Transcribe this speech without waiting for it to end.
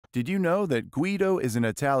Did you know that Guido is an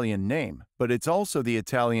Italian name, but it's also the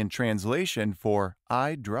Italian translation for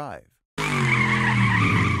I drive?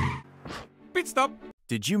 Pit stop!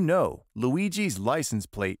 Did you know Luigi's license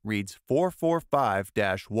plate reads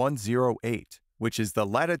 445-108, which is the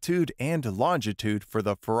latitude and longitude for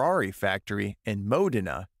the Ferrari factory in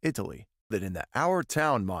Modena, Italy? That in the Our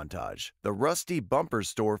Town montage, the Rusty bumper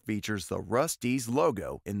store features the Rusty's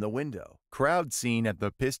logo in the window. Crowd scene at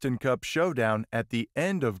the Piston Cup Showdown at the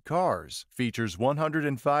end of Cars features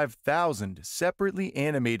 105,000 separately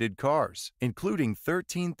animated cars, including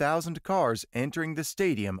 13,000 cars entering the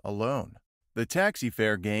stadium alone. The taxi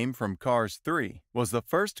fare game from Cars 3 was the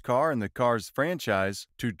first car in the Cars franchise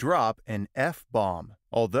to drop an F-bomb,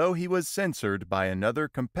 although he was censored by another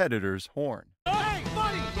competitor's horn. Hey,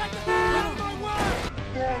 buddy, get the out of my way!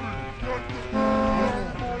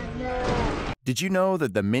 Did you know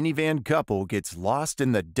that the minivan couple gets lost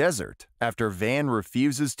in the desert after Van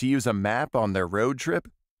refuses to use a map on their road trip?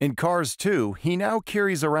 In Cars 2, he now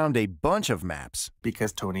carries around a bunch of maps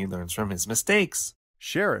because Tony learns from his mistakes.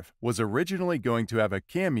 Sheriff was originally going to have a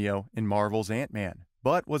cameo in Marvel's Ant-Man,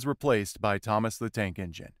 but was replaced by Thomas the Tank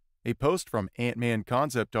Engine. A post from Ant-Man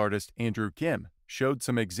concept artist Andrew Kim showed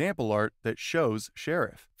some example art that shows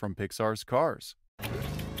Sheriff from Pixar's Cars.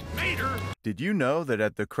 Later! Did you know that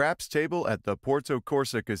at the craps table at the Porto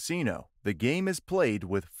Corsa Casino, the game is played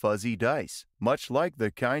with fuzzy dice, much like the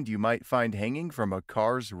kind you might find hanging from a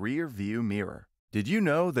car's rear view mirror? Did you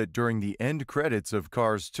know that during the end credits of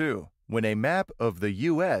Cars 2, when a map of the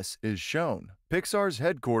U.S. is shown, Pixar's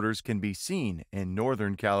headquarters can be seen in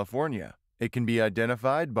Northern California? It can be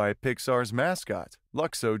identified by Pixar's mascot,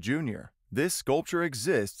 Luxo Jr. This sculpture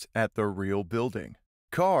exists at the real building.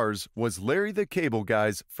 Cars was Larry the Cable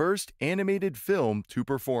Guy's first animated film to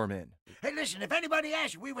perform in. Hey, listen, if anybody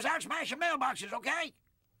asks, we was out smashing mailboxes, okay?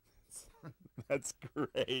 That's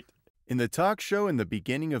great. In the talk show in the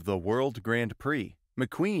beginning of the World Grand Prix,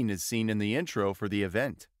 McQueen is seen in the intro for the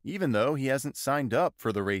event, even though he hasn't signed up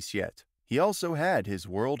for the race yet. He also had his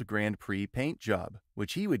World Grand Prix paint job,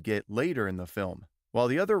 which he would get later in the film. While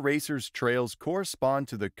the other racers' trails correspond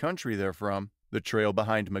to the country they're from, the trail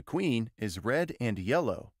behind McQueen is red and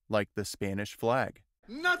yellow, like the Spanish flag.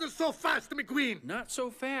 Not so fast, McQueen! Not so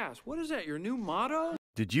fast. What is that, your new motto?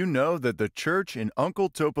 Did you know that the church in Uncle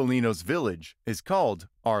Topolino's village is called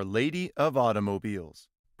Our Lady of Automobiles?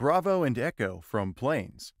 Bravo and Echo from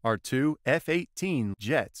Planes are two F-18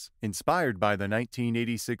 jets inspired by the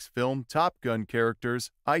 1986 film Top Gun characters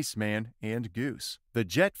Iceman and Goose. The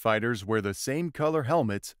jet fighters wear the same color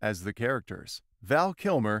helmets as the characters. Val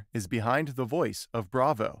Kilmer is behind the voice of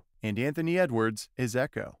Bravo, and Anthony Edwards is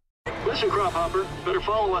Echo. Listen, Crop Hopper, better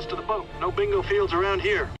follow us to the boat. No bingo fields around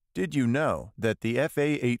here. Did you know that the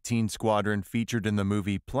FA-18 squadron featured in the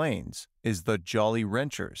movie Planes is the Jolly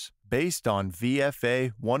Ranchers, based on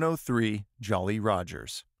VFA 103 Jolly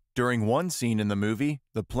Rogers? During one scene in the movie,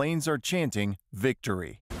 the planes are chanting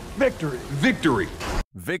victory. Victory! Victory!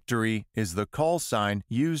 Victory is the call sign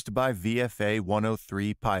used by VFA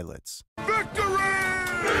 103 pilots. Victory!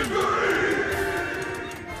 Victory!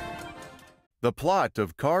 The plot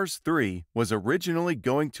of Cars 3 was originally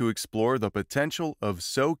going to explore the potential of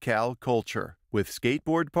SoCal culture, with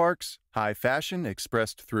skateboard parks, high fashion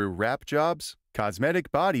expressed through rap jobs,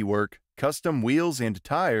 cosmetic bodywork, custom wheels and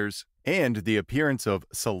tires, and the appearance of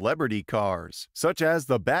celebrity cars, such as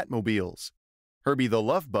the Batmobiles, Herbie the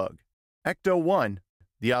Love Bug, Ecto-1,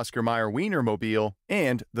 the Oscar Mayer Wienermobile,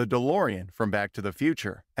 and the DeLorean from Back to the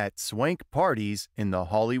Future, at swank parties in the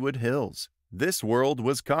Hollywood Hills. This world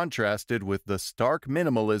was contrasted with the stark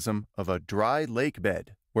minimalism of a dry lake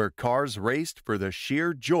bed, where cars raced for the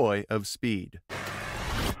sheer joy of speed.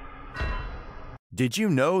 Did you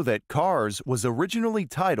know that Cars was originally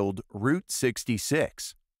titled Route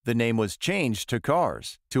 66? The name was changed to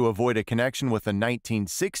Cars to avoid a connection with the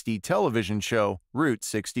 1960 television show Route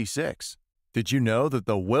 66. Did you know that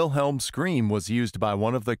the Wilhelm scream was used by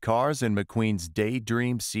one of the cars in McQueen's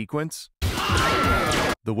Daydream sequence?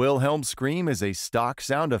 The Wilhelm scream is a stock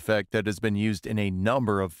sound effect that has been used in a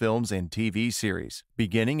number of films and TV series,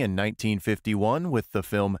 beginning in 1951 with the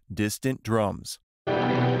film Distant Drums.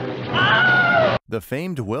 The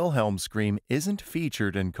famed Wilhelm scream isn't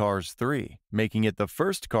featured in Cars 3, making it the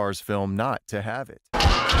first Cars film not to have it.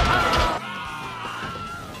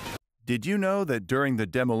 Did you know that during the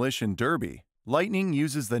Demolition Derby, Lightning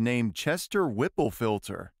uses the name Chester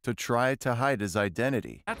Whipplefilter to try to hide his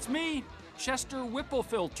identity? That's me, Chester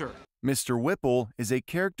Whipplefilter. Mr. Whipple is a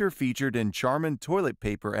character featured in Charmin toilet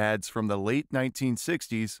paper ads from the late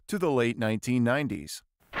 1960s to the late 1990s.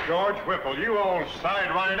 George Whipple, you old side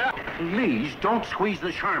right up. Please, don't squeeze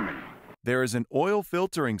the Charmin. There is an oil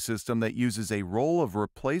filtering system that uses a roll of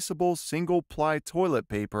replaceable single-ply toilet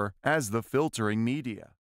paper as the filtering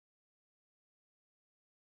media.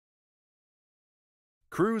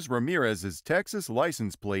 Cruz Ramirez's Texas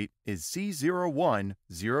license plate is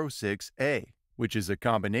C0106A, which is a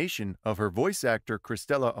combination of her voice actor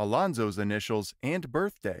Cristela Alonso's initials and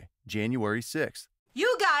birthday, January 6th.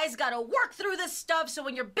 You guys gotta work through this stuff so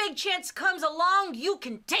when your big chance comes along, you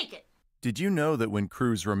can take it. Did you know that when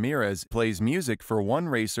Cruz Ramirez plays music for one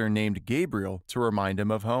racer named Gabriel to remind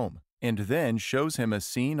him of home, and then shows him a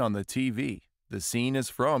scene on the TV, the scene is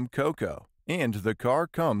from Coco, and the car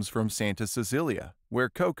comes from Santa Cecilia, where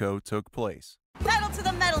Coco took place? Pedal to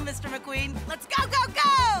the metal, Mr. McQueen. Let's go, go,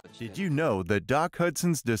 go! Did you know that Doc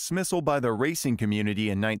Hudson's dismissal by the racing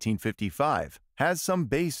community in 1955 has some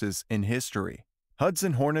basis in history?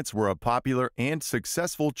 Hudson Hornets were a popular and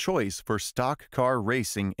successful choice for stock car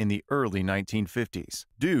racing in the early 1950s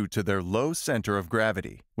due to their low center of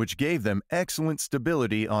gravity, which gave them excellent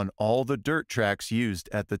stability on all the dirt tracks used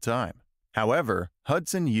at the time. However,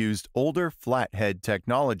 Hudson used older flathead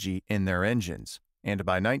technology in their engines, and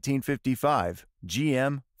by 1955,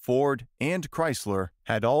 GM, Ford, and Chrysler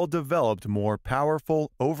had all developed more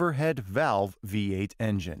powerful overhead valve V8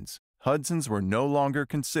 engines. Hudsons were no longer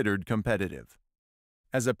considered competitive.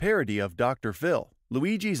 As a parody of Dr. Phil,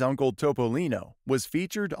 Luigi's Uncle Topolino was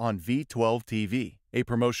featured on V12 TV, a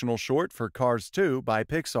promotional short for Cars 2 by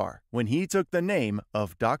Pixar, when he took the name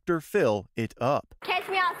of Dr. Phil It Up. Catch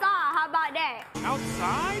me outside, how about that?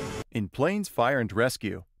 Outside? In Planes Fire and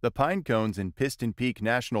Rescue, the pine cones in Piston Peak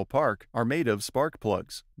National Park are made of spark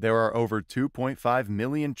plugs. There are over 2.5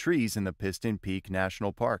 million trees in the Piston Peak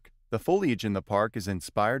National Park. The foliage in the park is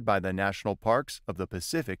inspired by the national parks of the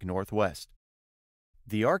Pacific Northwest.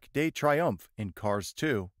 The Arc de Triomphe in Cars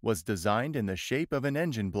 2 was designed in the shape of an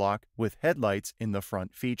engine block with headlights in the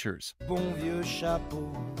front features. Bon vieux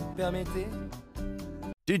chapeau, permettez.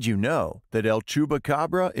 Did you know that El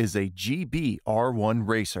Chupacabra is a GB R1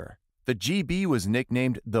 racer? The GB was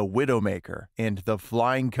nicknamed the Widowmaker and the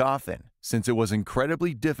Flying Coffin since it was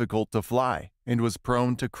incredibly difficult to fly and was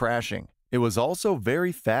prone to crashing. It was also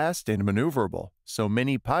very fast and maneuverable, so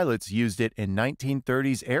many pilots used it in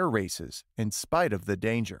 1930s air races in spite of the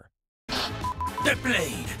danger. The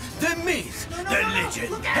blade, the myth, the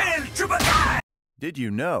legend, El Chupacabra! Did you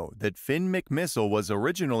know that Finn McMissile was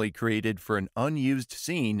originally created for an unused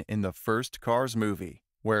scene in the first Cars movie,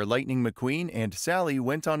 where Lightning McQueen and Sally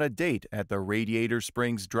went on a date at the Radiator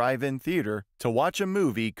Springs Drive-In Theater to watch a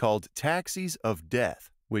movie called Taxis of Death,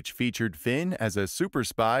 which featured Finn as a super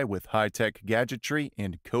spy with high-tech gadgetry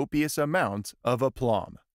and copious amounts of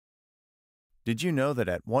aplomb. Did you know that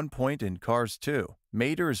at one point in Cars 2,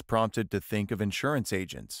 Mater is prompted to think of insurance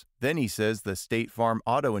agents? Then he says the State Farm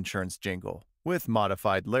auto insurance jingle, with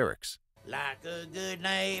modified lyrics. Like a good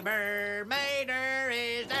neighbor, Mater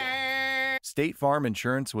is there. State Farm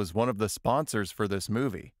Insurance was one of the sponsors for this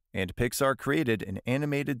movie, and Pixar created an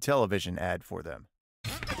animated television ad for them.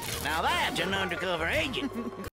 Now that's an undercover agent.